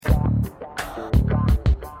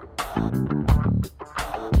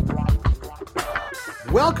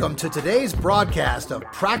Welcome to today's broadcast of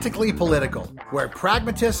Practically Political, where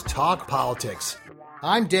pragmatists talk politics.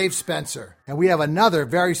 I'm Dave Spencer, and we have another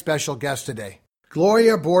very special guest today.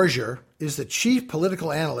 Gloria Borger is the chief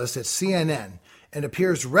political analyst at CNN and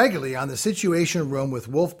appears regularly on the Situation Room with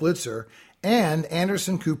Wolf Blitzer and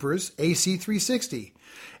Anderson Cooper's AC360,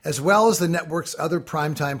 as well as the network's other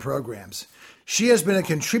primetime programs. She has been a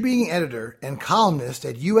contributing editor and columnist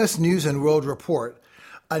at U.S. News and World Report,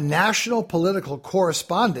 a national political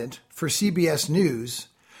correspondent for CBS News,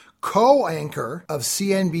 co-anchor of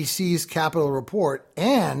CNBC's Capitol Report,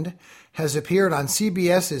 and has appeared on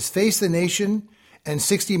CBS's Face the Nation and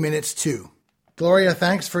 60 Minutes too. Gloria,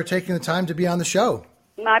 thanks for taking the time to be on the show.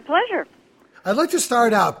 My pleasure. I'd like to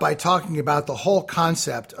start out by talking about the whole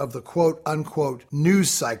concept of the quote-unquote news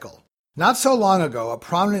cycle. Not so long ago, a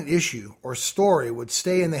prominent issue or story would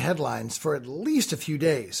stay in the headlines for at least a few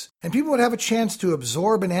days, and people would have a chance to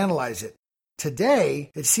absorb and analyze it.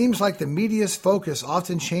 Today, it seems like the media's focus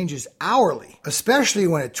often changes hourly, especially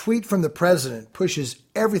when a tweet from the president pushes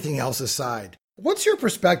everything else aside. What's your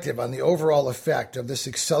perspective on the overall effect of this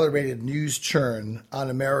accelerated news churn on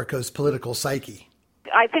America's political psyche?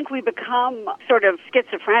 I think we become sort of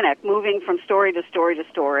schizophrenic, moving from story to story to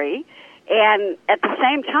story. And at the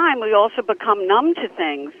same time, we also become numb to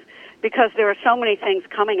things because there are so many things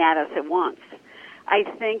coming at us at once. I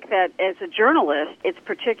think that as a journalist, it's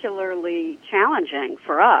particularly challenging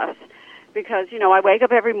for us because, I wake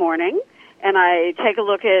up every morning and I take a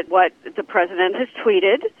look at what the president has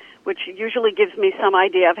tweeted, which usually gives me some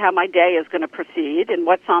idea of how my day is going to proceed, and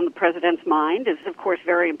what's on the president's mind is, of course,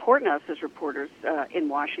 very important to us as reporters in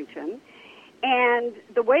Washington. And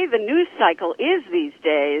the way the news cycle is these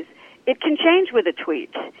days, it can change with a tweet.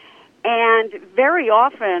 And very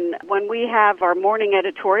often when we have our morning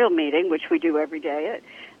editorial meeting, which we do every day at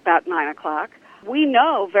about 9 o'clock, we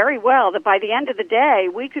know very well that by the end of the day,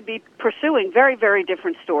 we could be pursuing very, very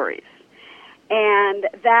different stories. And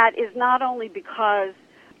that is not only because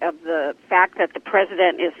of the fact that the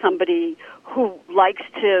president is somebody who likes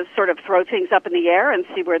to sort of throw things up in the air and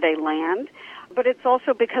see where they land, but it's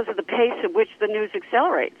also because of the pace at which the news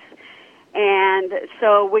accelerates. And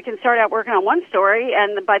so we can start out working on one story,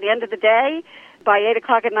 and by the end of the day, by 8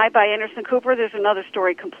 o'clock at night by Anderson Cooper, there's another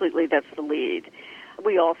story completely that's the lead.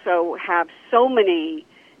 We also have so many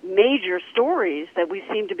major stories that we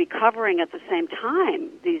seem to be covering at the same time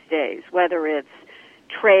these days, whether it's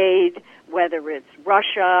trade, whether it's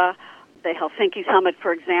Russia, the Helsinki summit,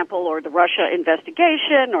 for example, or the Russia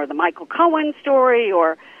investigation, or the Michael Cohen story,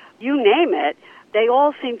 or you name it. They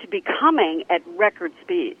all seem to be coming at record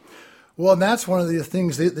speed. Well, and that's one of the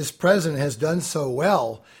things that this president has done so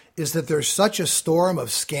well is that there's such a storm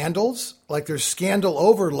of scandals, like there's scandal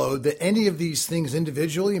overload, that any of these things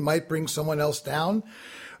individually might bring someone else down.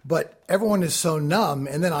 But everyone is so numb.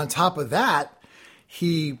 And then on top of that,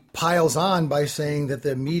 he piles on by saying that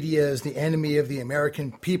the media is the enemy of the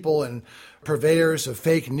American people and purveyors of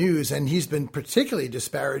fake news. And he's been particularly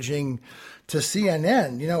disparaging to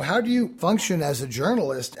CNN. How do you function as a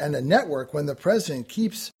journalist and a network when the president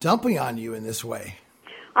keeps dumping on you in this way?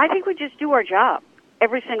 I think we just do our job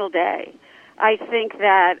every single day. I think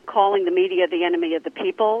that calling the media the enemy of the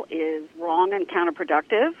people is wrong and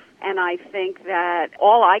counterproductive. And I think that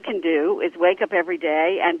all I can do is wake up every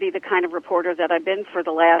day and be the kind of reporter that I've been for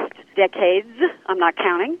the last decades. I'm not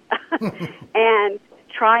counting. And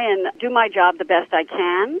try and do my job the best I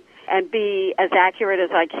can and be as accurate as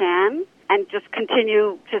I can and just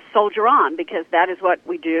continue to soldier on, because that is what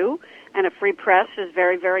we do. And a free press is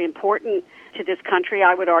very, very important to this country.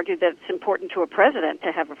 I would argue that it's important to a president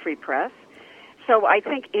to have a free press. So I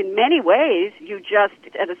think in many ways, you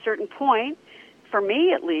just, at a certain point, for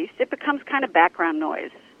me at least, it becomes kind of background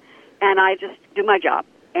noise. And I just do my job.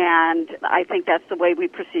 And I think that's the way we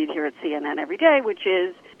proceed here at CNN every day, which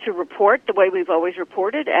is to report the way we've always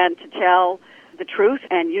reported and to tell the truth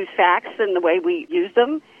and use facts in the way we use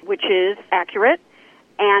them, which is accurate.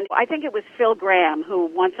 And I think it was Phil Graham, who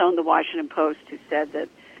once owned the Washington Post, who said that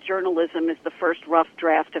journalism is the first rough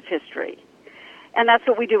draft of history. And that's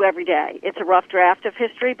what we do every day. It's a rough draft of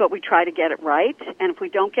history, but we try to get it right. And if we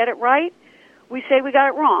don't get it right, we say we got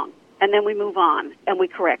it wrong. And then we move on and we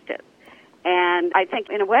correct it. And I think,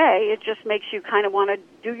 in a way, it just makes you kind of want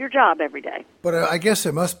to do your job every day. But I guess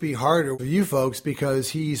it must be harder for you folks because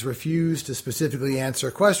he's refused to specifically answer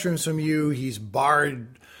questions from you. He's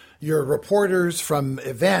barred your reporters from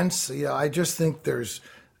events. I just think there's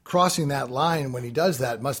crossing that line when he does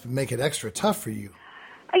that must make it extra tough for you.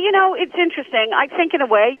 It's interesting. I think, in a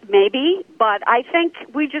way, maybe, but I think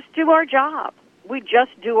we just do our job. We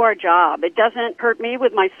just do our job. It doesn't hurt me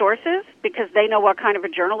with my sources because they know what kind of a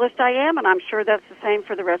journalist I am, and I'm sure that's the same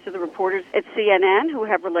for the rest of the reporters at CNN who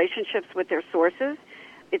have relationships with their sources.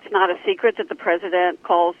 It's not a secret that the president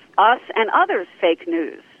calls us and others fake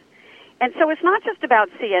news. And so it's not just about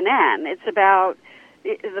CNN. It's about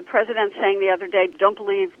the president saying the other day, don't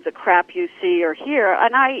believe the crap you see or hear,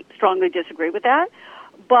 and I strongly disagree with that.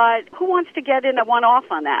 But who wants to get in a one-off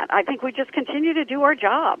on that? I think we just continue to do our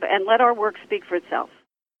job and let our work speak for itself.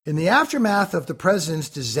 In the aftermath of the president's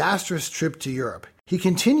disastrous trip to Europe, he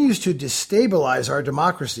continues to destabilize our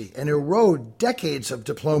democracy and erode decades of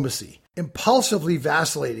diplomacy, impulsively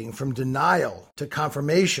vacillating from denial to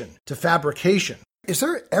confirmation to fabrication. Is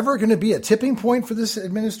there ever going to be a tipping point for this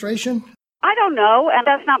administration? I don't know, and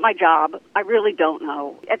that's not my job. I really don't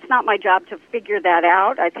know. It's not my job to figure that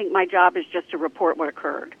out. I think my job is just to report what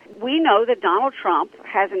occurred. We know that Donald Trump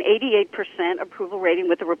has an 88% approval rating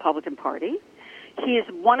with the Republican Party. He is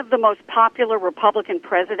one of the most popular Republican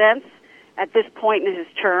presidents at this point in his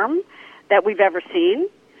term that we've ever seen.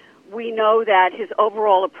 We know that his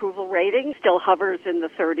overall approval rating still hovers in the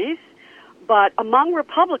 30s, but among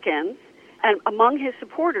Republicans and among his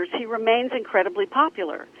supporters, he remains incredibly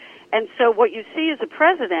popular. And so what you see is a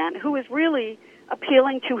president who is really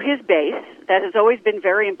appealing to his base that has always been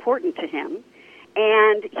very important to him.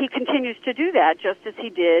 And he continues to do that just as he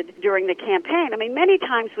did during the campaign. I mean, many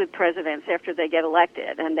times with presidents after they get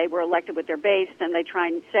elected and they were elected with their base, then they try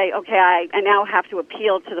and say, okay, I now have to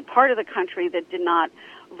appeal to the part of the country that did not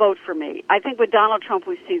vote for me. I think with Donald Trump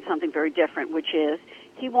we've seen something very different, which is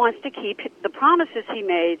he wants to keep the promises he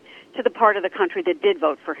made to the part of the country that did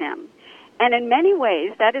vote for him. And in many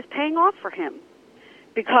ways, that is paying off for him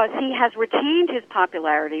because he has retained his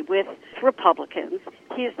popularity with Republicans.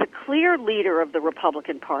 He is the clear leader of the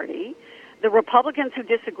Republican Party. The Republicans who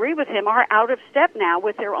disagree with him are out of step now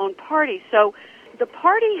with their own party. So the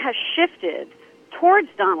party has shifted towards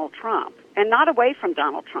Donald Trump and not away from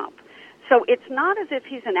Donald Trump. So it's not as if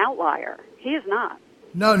he's an outlier. He is not.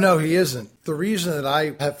 No, he isn't. The reason that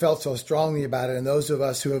I have felt so strongly about it, and those of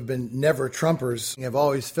us who have been never Trumpers have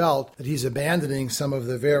always felt that he's abandoning some of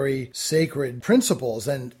the very sacred principles.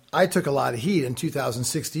 And I took a lot of heat in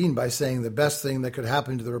 2016 by saying the best thing that could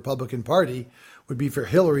happen to the Republican Party would be for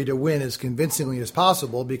Hillary to win as convincingly as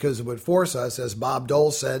possible because it would force us, as Bob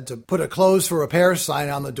Dole said, to put a closed for repair sign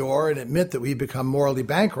on the door and admit that we become morally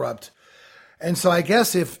bankrupt. And so I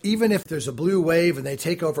guess even if there's a blue wave and they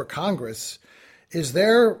take over Congress, is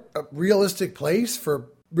there a realistic place for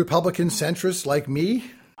Republican centrists like me?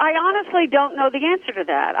 I honestly don't know the answer to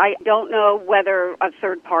that. I don't know whether a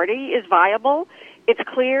third party is viable. It's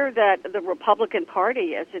clear that the Republican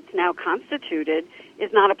Party, as it's now constituted,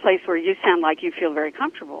 is not a place where you sound like you feel very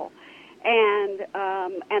comfortable. And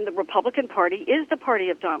the Republican Party is the party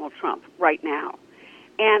of Donald Trump right now.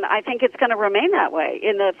 And I think it's going to remain that way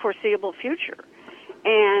in the foreseeable future.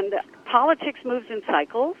 And politics moves in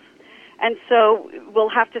cycles. And so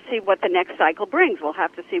we'll have to see what the next cycle brings. We'll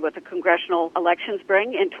have to see what the congressional elections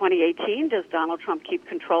bring in 2018. Does Donald Trump keep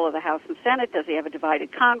control of the House and Senate? Does he have a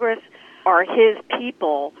divided Congress? Are his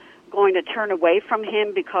people going to turn away from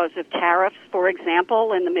him because of tariffs, for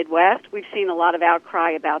example, in the Midwest? We've seen a lot of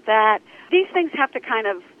outcry about that. These things have to kind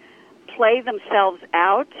of play themselves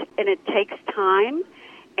out, and it takes time.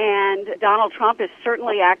 And Donald Trump is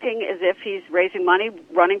certainly acting as if he's raising money,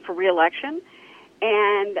 running for re-election.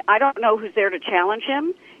 And I don't know who's there to challenge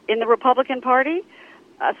him in the Republican Party,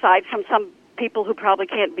 aside from some people who probably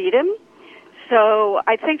can't beat him. So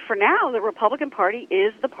I think for now, the Republican Party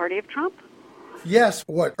is the party of Trump. Yes,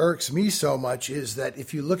 what irks me so much is that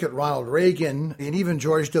if you look at Ronald Reagan and even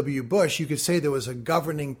George W. Bush, you could say there was a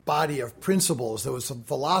governing body of principles, there was some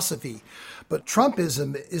philosophy. But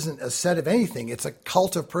Trumpism isn't a set of anything. It's a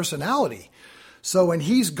cult of personality. So when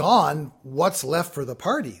he's gone, what's left for the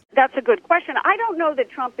party? That's a good question. I don't know that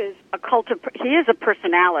Trump is a cult of, he is a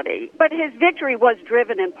personality, but his victory was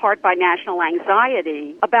driven in part by national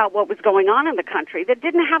anxiety about what was going on in the country that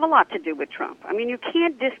didn't have a lot to do with Trump. I mean, you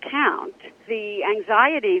can't discount the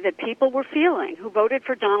anxiety that people were feeling who voted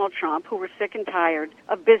for Donald Trump, who were sick and tired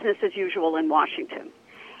of business as usual in Washington.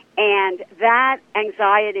 And that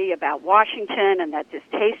anxiety about Washington and that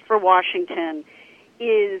distaste for Washington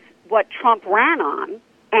is what Trump ran on,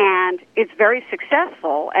 and it's very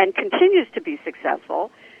successful and continues to be successful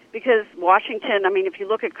because Washington, I mean, if you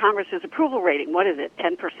look at Congress's approval rating, what is it,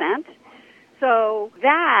 10%? So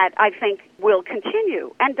that, I think, will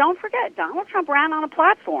continue. And don't forget, Donald Trump ran on a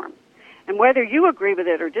platform. And whether you agree with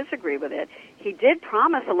it or disagree with it, he did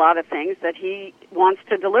promise a lot of things that he wants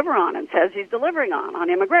to deliver on and says he's delivering on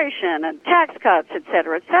immigration and tax cuts, et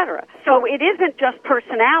cetera, et cetera. So it isn't just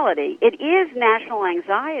personality. It is national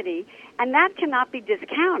anxiety, and that cannot be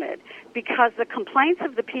discounted because the complaints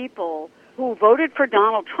of the people who voted for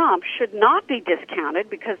Donald Trump should not be discounted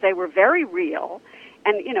because they were very real.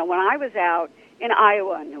 And, you know, when I was out in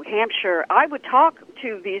Iowa and New Hampshire, I would talk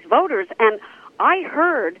to these voters, and I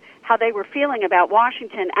heard how they were feeling about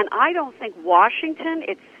Washington, and I don't think Washington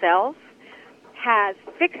itself has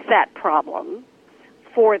fixed that problem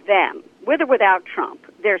for them. With or without Trump,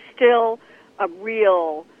 there's still a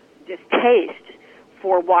real distaste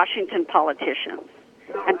for Washington politicians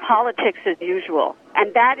and politics as usual,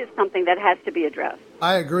 and that is something that has to be addressed.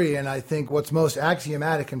 I agree, and I think what's most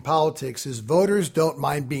axiomatic in politics is voters don't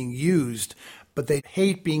mind being used, but they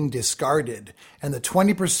hate being discarded. And the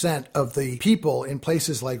 20% of the people in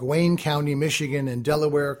places like Wayne County, Michigan, and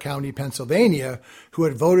Delaware County, Pennsylvania, who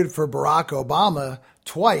had voted for Barack Obama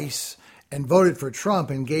twice and voted for Trump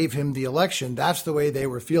and gave him the election, that's the way they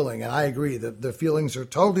were feeling. And I agree that the feelings are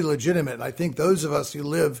totally legitimate. And I think those of us who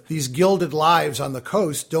live these gilded lives on the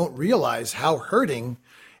coast don't realize how hurting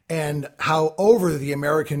and how over the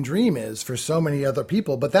American dream is for so many other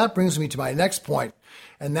people. But that brings me to my next point.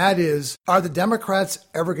 And that is, are the Democrats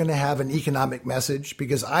ever going to have an economic message?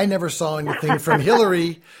 Because I never saw anything from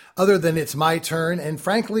Hillary other than it's my turn. And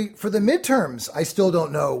frankly, for the midterms, I still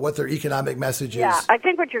don't know what their economic message is. Yeah, I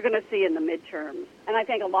think what you're going to see in the midterms, and I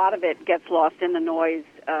think a lot of it gets lost in the noise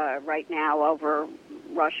right now over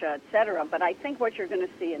Russia, et cetera, but I think what you're going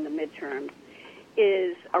to see in the midterms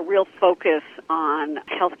is a real focus on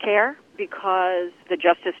health care, because the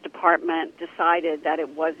Justice Department decided that it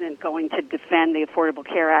wasn't going to defend the Affordable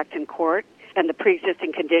Care Act in court and the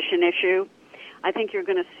pre-existing condition issue. I think you're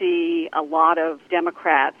going to see a lot of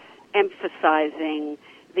Democrats emphasizing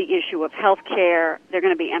the issue of health care. They're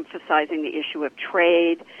going to be emphasizing the issue of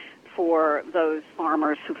trade for those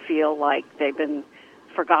farmers who feel like they've been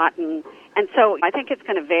forgotten. And so I think it's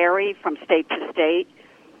going to vary from state to state.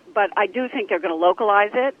 But I do think they're going to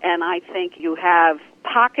localize it, and I think you have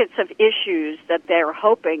pockets of issues that they're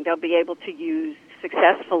hoping they'll be able to use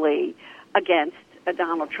successfully against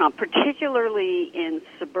Donald Trump, particularly in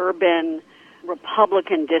suburban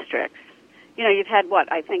Republican districts. You know, you've had,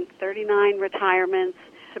 39 retirements.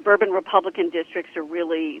 Suburban Republican districts are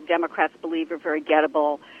really, Democrats believe, are very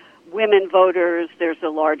gettable. Women voters, there's a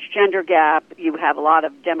large gender gap. You have a lot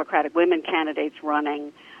of Democratic women candidates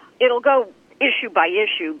running. It'll go issue by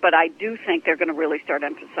issue, but I do think they're going to really start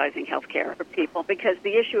emphasizing health care for people because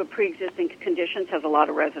the issue of pre-existing conditions has a lot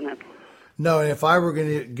of resonance. No, and if I were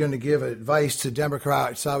going to give advice to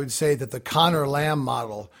Democrats, I would say that the Connor Lamb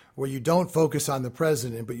model, where you don't focus on the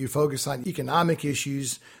president, but you focus on economic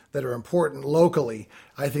issues that are important locally,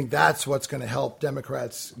 I think that's what's going to help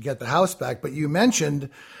Democrats get the House back. But you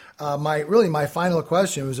mentioned my final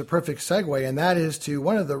question was a perfect segue, and that is to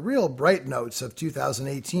one of the real bright notes of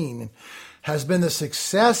 2018 has been the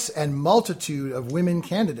success and multitude of women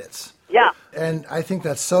candidates. Yeah. And I think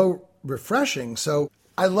that's so refreshing. So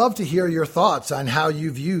I'd love to hear your thoughts on how you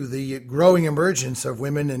view the growing emergence of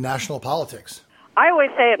women in national politics. I always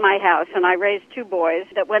say at my house, and I raised two boys,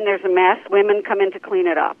 that when there's a mess, women come in to clean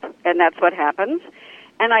it up. And that's what happens.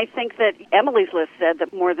 And I think that Emily's list said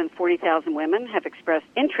that more than 40,000 women have expressed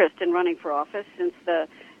interest in running for office since the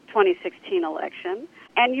 2016 election.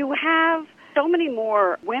 And you have so many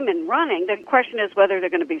more women running. The question is whether they're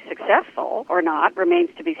going to be successful or not remains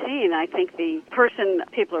to be seen. I think the person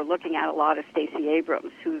people are looking at a lot is Stacey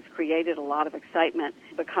Abrams, who's created a lot of excitement,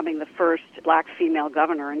 becoming the first black female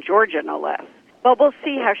governor in Georgia, no less. Well, we'll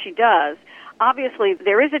see how she does. Obviously,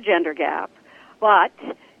 there is a gender gap, but,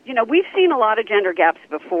 you know, we've seen a lot of gender gaps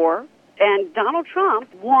before. And Donald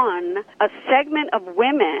Trump won a segment of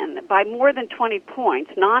women by more than 20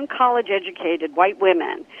 points, non-college educated white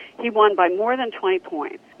women. He won by more than 20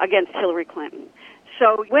 points against Hillary Clinton.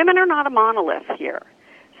 So women are not a monolith here.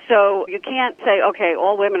 So you can't say, okay,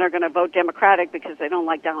 all women are going to vote Democratic because they don't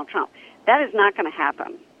like Donald Trump. That is not going to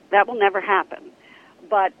happen. That will never happen.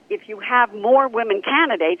 But if you have more women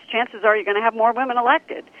candidates, chances are you're going to have more women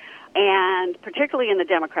elected. And particularly in the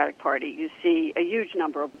Democratic Party, you see a huge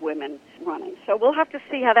number of women running. So we'll have to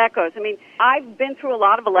see how that goes. I mean, I've been through a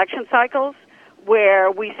lot of election cycles where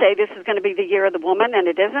we say this is going to be the year of the woman, and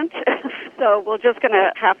it isn't. So we're just going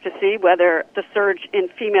to have to see whether the surge in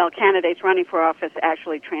female candidates running for office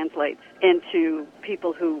actually translates into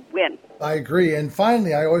people who win. I agree. And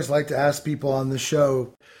finally, I always like to ask people on the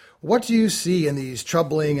show, what do you see in these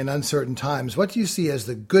troubling and uncertain times? What do you see as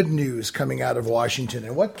the good news coming out of Washington?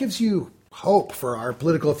 And what gives you hope for our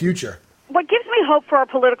political future? What gives me hope for our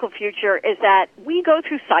political future is that we go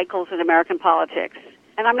through cycles in American politics.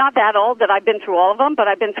 And I'm not that old that I've been through all of them, but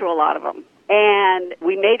I've been through a lot of them. And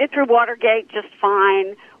we made it through Watergate just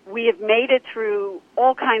fine. We have made it through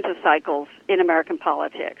all kinds of cycles in American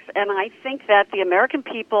politics. And I think that the American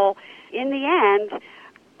people, in the end,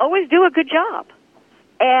 always do a good job.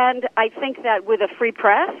 And I think that with a free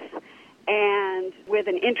press and with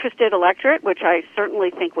an interested electorate, which I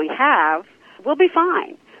certainly think we have, we'll be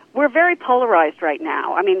fine. We're very polarized right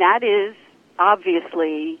now. I mean, that is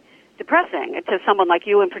obviously depressing to someone like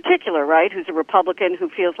you in particular, right, who's a Republican who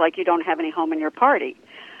feels like you don't have any home in your party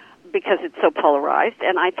because it's so polarized.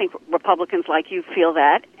 And I think Republicans like you feel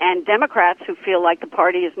that. And Democrats who feel like the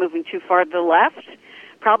party is moving too far to the left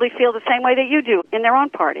probably feel the same way that you do in their own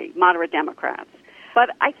party, moderate Democrats. But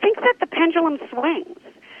I think that the pendulum swings.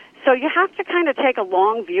 So you have to kind of take a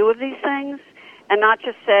long view of these things and not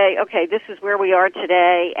just say, okay, this is where we are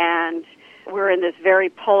today and we're in this very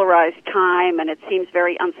polarized time and it seems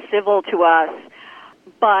very uncivil to us.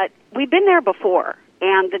 But we've been there before.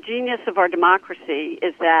 And the genius of our democracy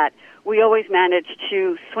is that we always manage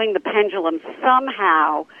to swing the pendulum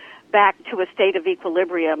somehow back to a state of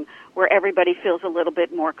equilibrium where everybody feels a little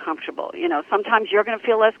bit more comfortable. You know, sometimes you're going to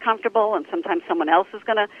feel less comfortable and sometimes someone else is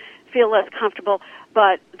going to feel less comfortable.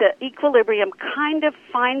 But the equilibrium kind of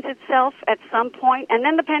finds itself at some point and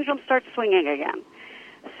then the pendulum starts swinging again.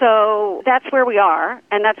 So that's where we are,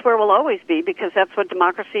 and that's where we'll always be, because that's what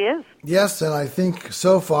democracy is. Yes, and I think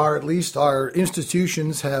so far, at least, our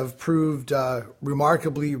institutions have proved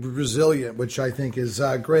remarkably resilient, which I think is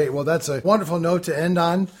great. Well, that's a wonderful note to end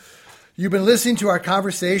on. You've been listening to our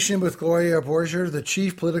conversation with Gloria Borger, the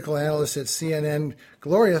chief political analyst at CNN.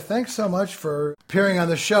 Gloria, thanks so much for appearing on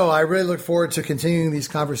the show. I really look forward to continuing these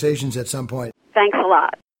conversations at some point. Thanks a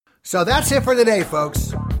lot. So that's it for today,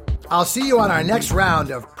 folks. I'll see you on our next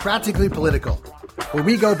round of Practically Political, where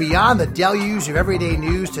we go beyond the deluge of everyday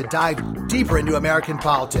news to dive deeper into American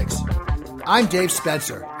politics. I'm Dave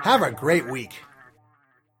Spencer. Have a great week.